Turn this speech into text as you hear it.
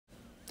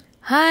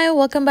Hi,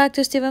 welcome back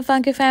to Stephen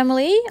Funky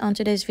Family. On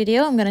today's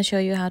video, I'm going to show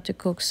you how to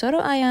cook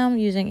Soto Ayam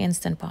using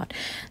Instant Pot.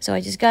 So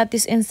I just got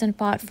this Instant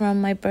Pot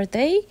from my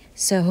birthday.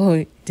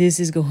 So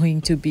this is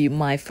going to be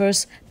my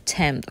first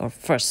attempt or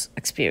first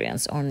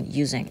experience on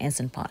using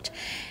Instant Pot.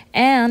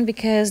 And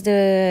because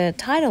the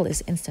title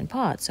is Instant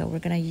Pot, so we're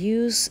going to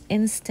use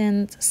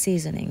instant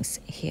seasonings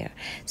here.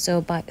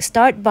 So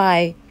start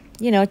by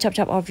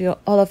chop off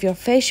all of your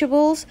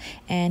vegetables.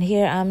 And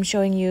here I'm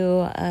showing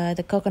you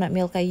the coconut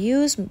milk I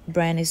use.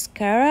 Brand is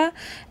Cara,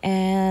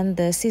 and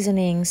the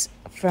seasonings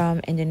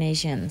from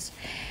Indonesians.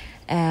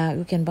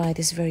 You can buy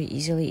this very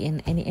easily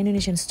in any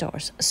Indonesian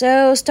stores.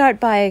 So start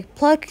by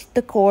plug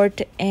the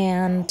cord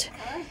and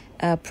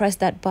press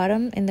that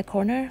button in the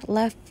corner,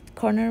 left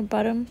corner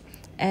button.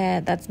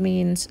 That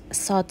means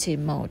saute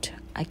mode.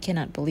 I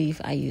cannot believe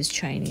I use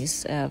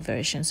Chinese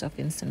versions of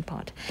Instant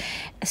Pot.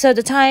 So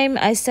the time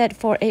I set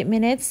for 8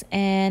 minutes,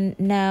 and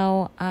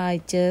now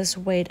I just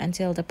wait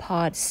until the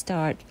pot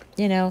start,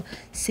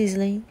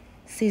 sizzling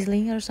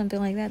or something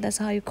like that. That's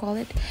how you call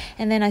it.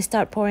 And then I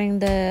start pouring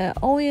the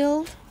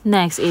oil.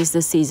 Next is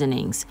the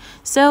seasonings.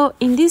 So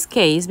in this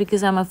case,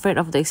 because I'm afraid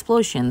of the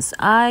explosions,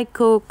 I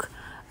cook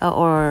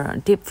or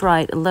deep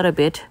fry a little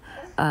bit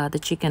the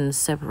chicken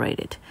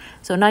separated.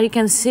 So now you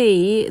can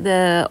see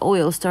the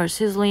oil starts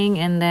sizzling,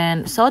 and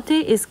then saute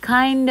is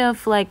kind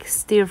of like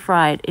stir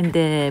fried in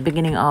the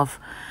beginning of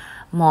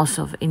most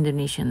of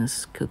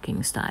Indonesians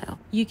cooking style.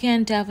 You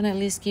can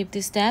definitely skip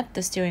this step,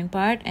 the stirring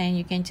part, and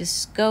you can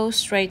just go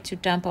straight to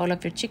dump all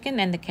of your chicken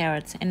and the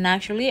carrots. And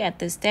naturally at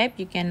this step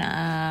you can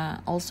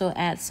also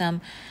add some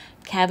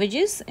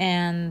cabbages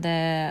and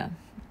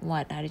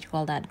how did you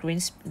call that,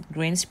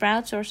 green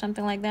sprouts or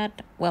something like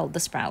that. Well,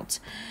 the sprouts.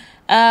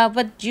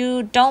 But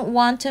you don't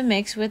want to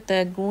mix with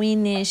the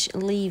greenish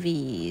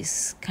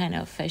leaves kind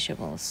of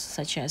vegetables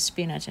such as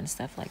spinach and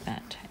stuff like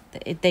that.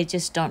 They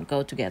just don't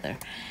go together.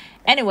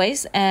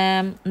 Anyways,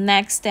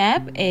 next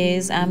step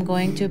is I'm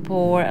going to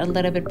pour a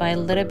little bit by a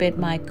little bit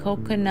my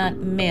coconut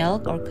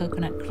milk or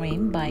coconut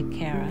cream by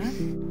Cara.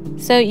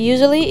 So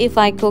usually if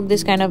I cook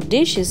this kind of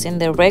dishes in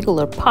the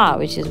regular pot,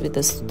 which is with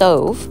the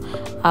stove,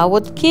 I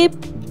would keep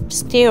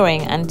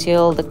stirring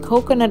until the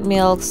coconut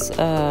milks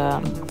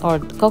or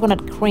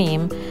coconut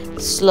cream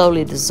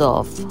slowly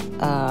dissolve,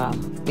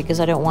 because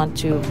I don't want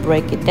to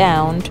break it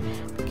down,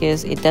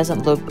 because it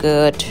doesn't look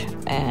good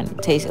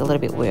and tastes a little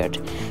bit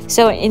weird.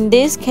 So in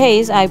this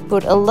case I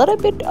put a little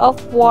bit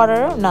of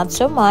water, not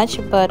so much,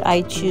 but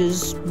I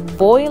choose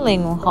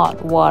hot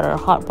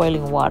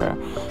boiling water,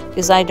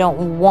 because I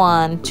don't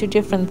want two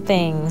different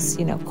things,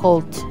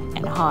 cold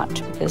and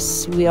hot,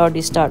 because we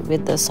already start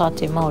with the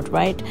saute mode,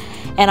 right?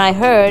 And I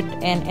heard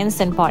in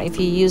Instant Pot, if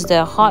you use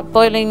the hot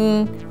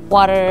boiling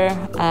water,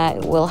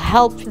 it will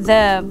help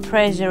the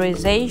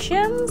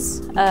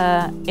pressurizations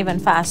even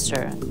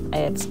faster.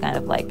 It's kind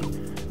of like,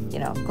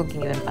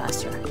 cooking even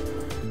faster.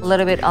 A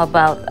little bit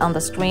about on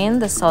the screen,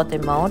 the saute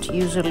mode,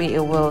 usually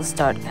it will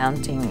start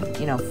counting,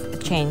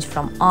 change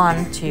from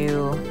on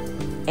to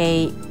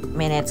 8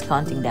 minutes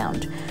counting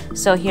down.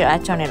 So here I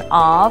turn it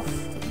off,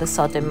 the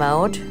saute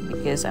mode,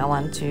 because I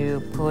want to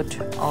put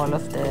all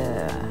of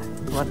the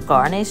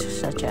garnish,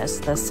 such as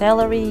the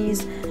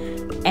celeries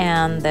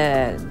and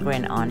the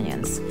green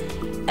onions.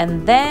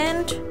 And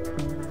then,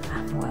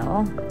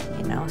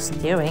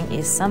 stirring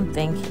is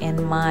something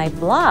in my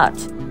blood.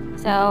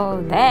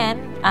 So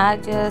then I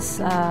just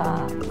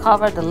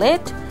cover the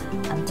lid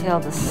until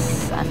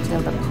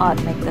the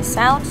pot make the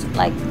sounds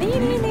like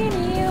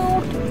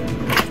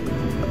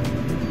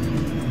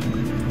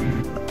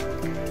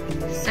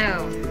So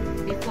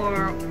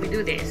before we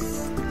do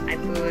this, I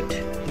put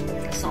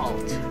the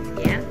salt.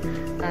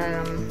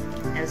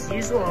 As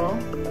usual,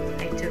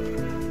 I took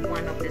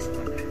one of this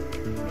one.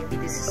 Maybe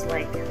this is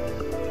like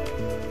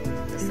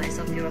the size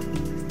of your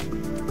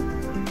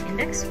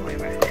index,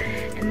 whatever.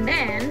 And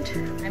then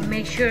I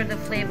make sure the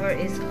flavor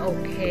is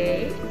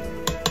okay.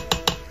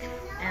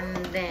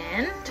 And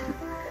then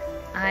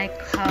I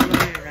cover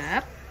it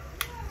up,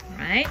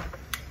 right?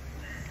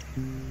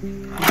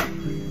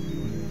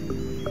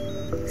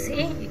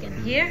 See, you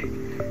can hear.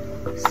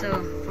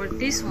 So for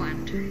this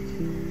one,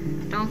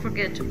 don't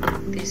forget to put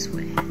it this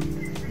way.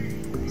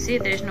 See,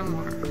 there's no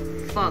more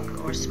fog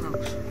or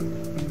smoke.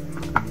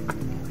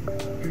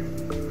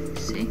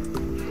 See?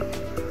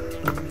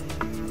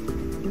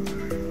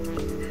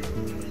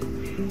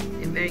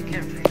 Be very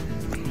careful.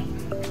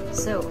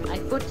 So I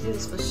put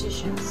these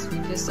positions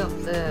because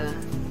of the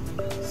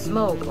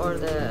smoke or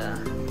the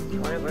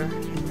whatever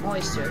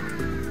moisture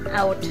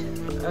out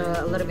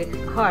a little bit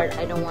hard.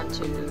 I don't want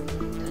to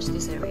touch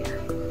this area.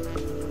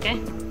 Okay?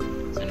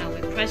 So now we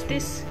press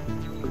this,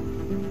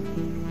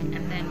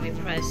 and then we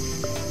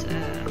press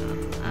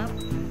up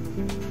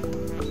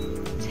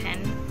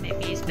 10.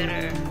 Maybe it's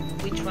better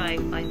we try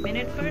 5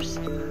 minutes first.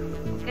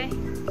 Okay?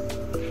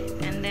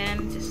 And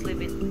then just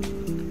leave it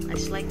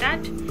just like that.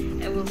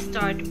 It will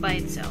start by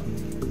itself.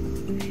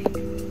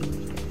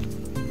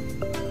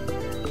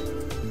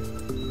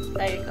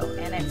 There you go,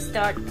 and it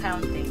start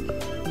counting.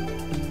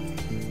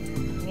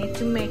 You need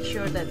to make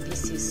sure that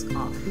this is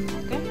off.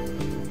 Okay?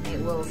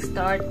 will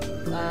start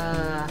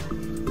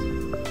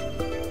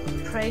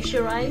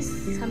pressurize,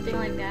 something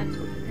like that.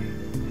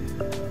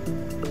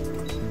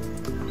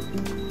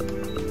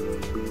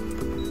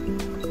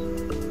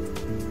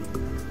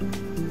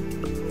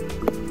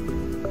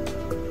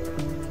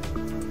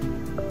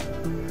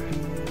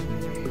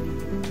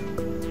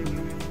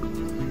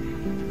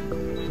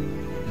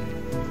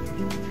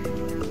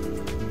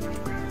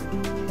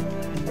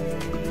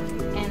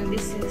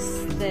 This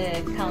is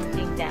the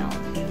counting down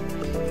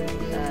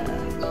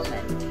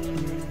moment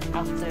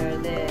after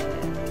the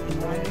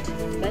one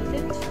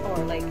button, or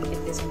like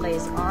if this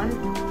plays on,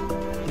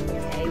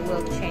 okay, it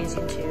will change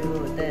into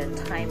the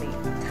timer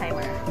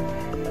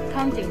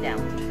counting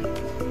down,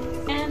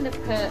 and the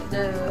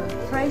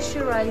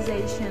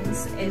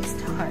pressurizations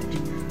is hard.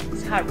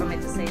 It's hard for me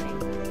to say it.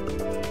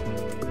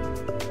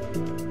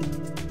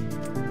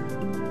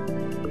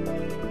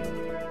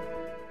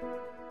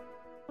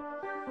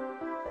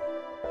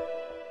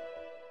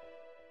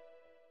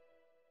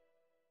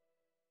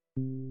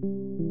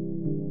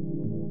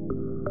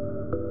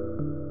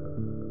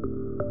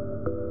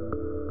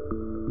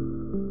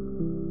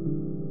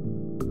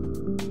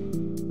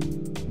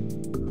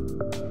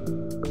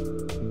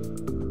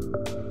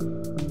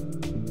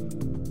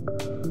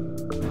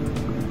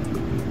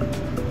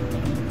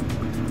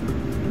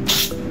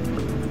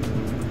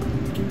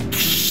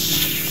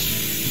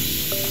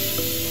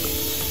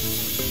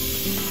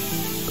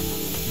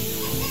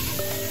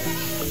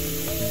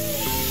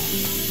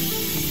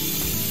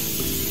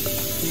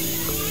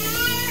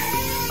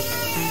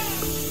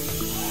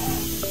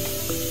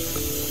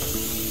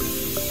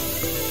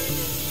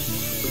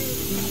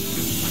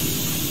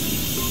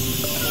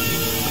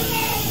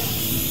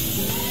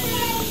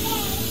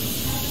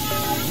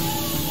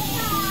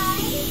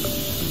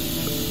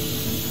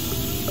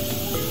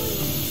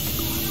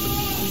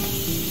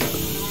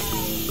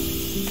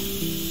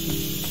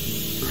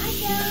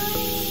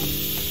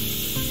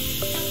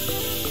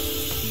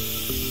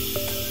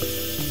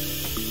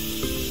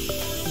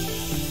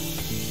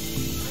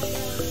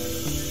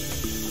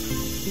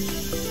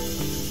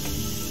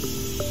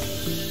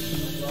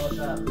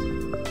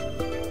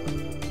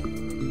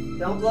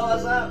 Don't blow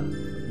us up.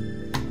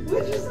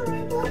 Which is the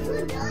right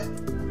button?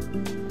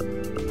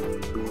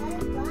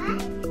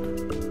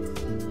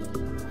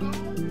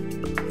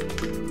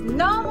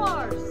 No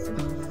more.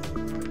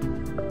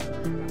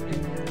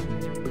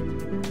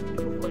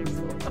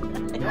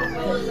 Don't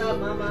blow us up,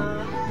 Mama.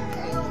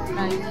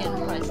 Now you can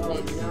press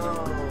this. No.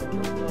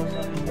 Don't blow us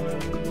up.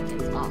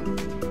 It's off.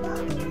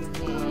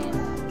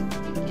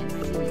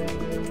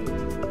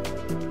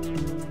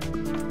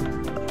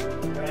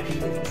 And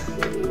you can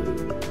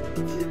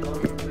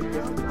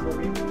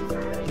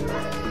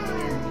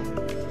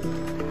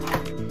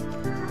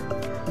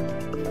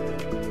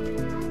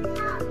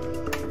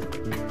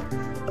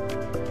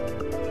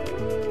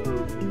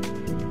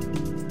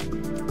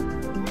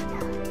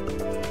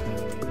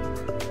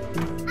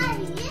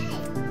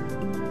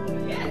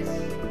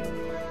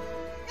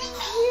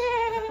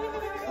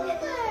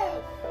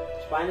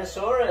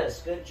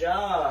Spinosaurus, good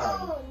job.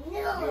 Oh,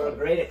 no. You were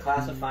great at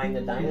classifying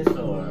the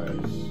dinosaurs.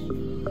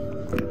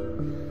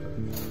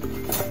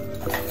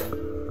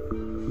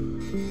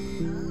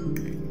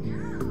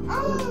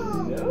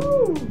 Oh, No.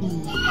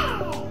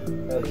 yeah.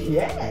 Oh,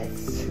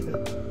 yes.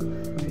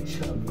 Good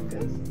job,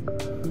 Lucas.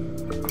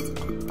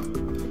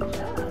 Good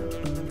job.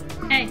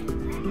 Hey.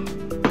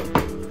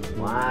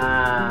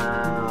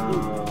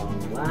 Wow.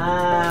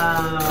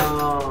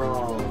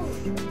 Wow.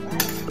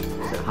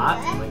 Is it hot?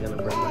 Am I going to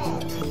burn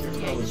myself? Your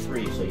stove is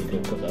free, so you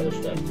can cook other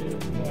stuff too.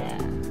 Yeah.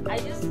 I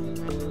just.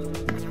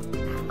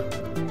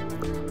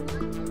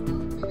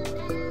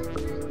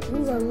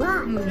 There's a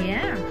lot.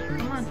 Yeah.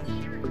 Come on.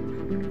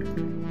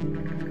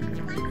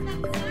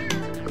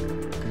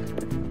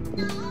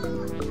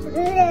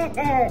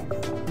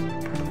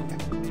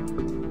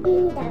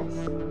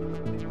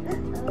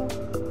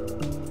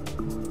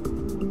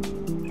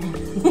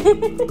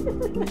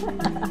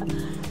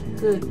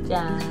 Good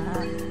job.